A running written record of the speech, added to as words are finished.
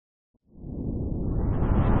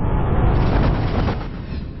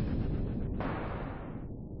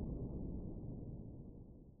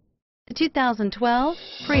The 2012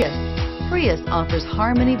 Prius. Prius offers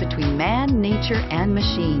harmony between man, nature, and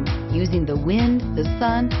machine. Using the wind, the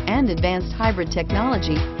sun, and advanced hybrid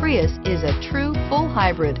technology, Prius is a true full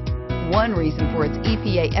hybrid. One reason for its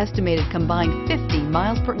EPA estimated combined 50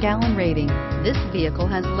 miles per gallon rating. This vehicle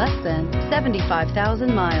has less than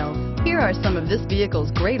 75,000 miles. Here are some of this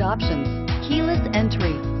vehicle's great options: keyless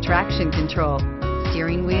entry, traction control,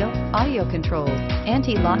 steering wheel audio controls,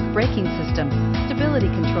 anti-lock braking system, stability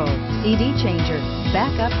control, CD changer,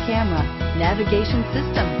 backup camera, navigation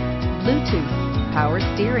system, Bluetooth, power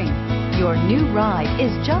steering. Your new ride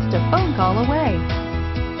is just a phone call away.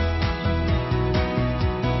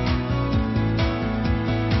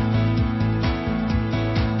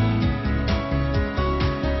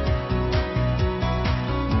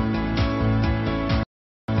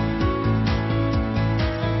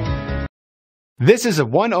 This is a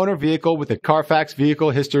one-owner vehicle with a Carfax Vehicle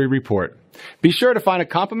History Report. Be sure to find a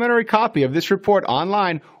complimentary copy of this report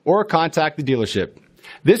online or contact the dealership.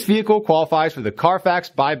 This vehicle qualifies for the Carfax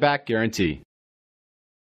Buyback Guarantee.